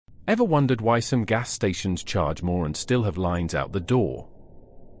Ever wondered why some gas stations charge more and still have lines out the door?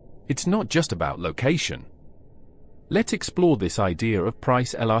 It's not just about location. Let's explore this idea of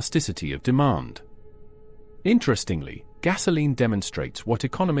price elasticity of demand. Interestingly, gasoline demonstrates what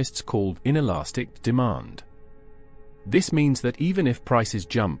economists call inelastic demand. This means that even if prices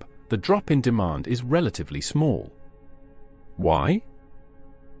jump, the drop in demand is relatively small. Why?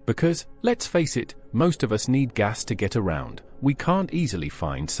 Because, let's face it, most of us need gas to get around. We can't easily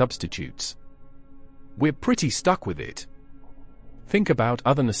find substitutes. We're pretty stuck with it. Think about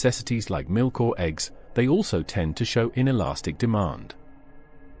other necessities like milk or eggs, they also tend to show inelastic demand.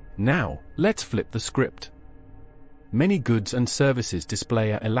 Now, let's flip the script. Many goods and services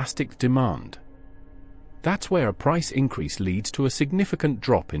display an elastic demand. That's where a price increase leads to a significant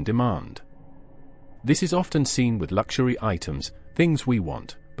drop in demand. This is often seen with luxury items, things we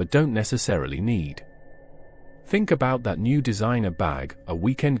want, but don't necessarily need. Think about that new designer bag, a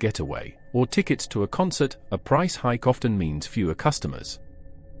weekend getaway, or tickets to a concert. A price hike often means fewer customers.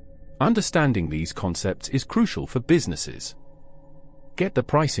 Understanding these concepts is crucial for businesses. Get the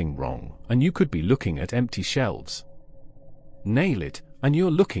pricing wrong, and you could be looking at empty shelves. Nail it, and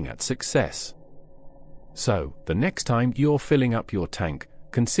you're looking at success. So, the next time you're filling up your tank,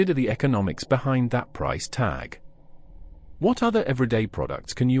 consider the economics behind that price tag. What other everyday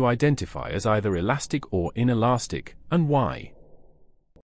products can you identify as either elastic or inelastic, and why?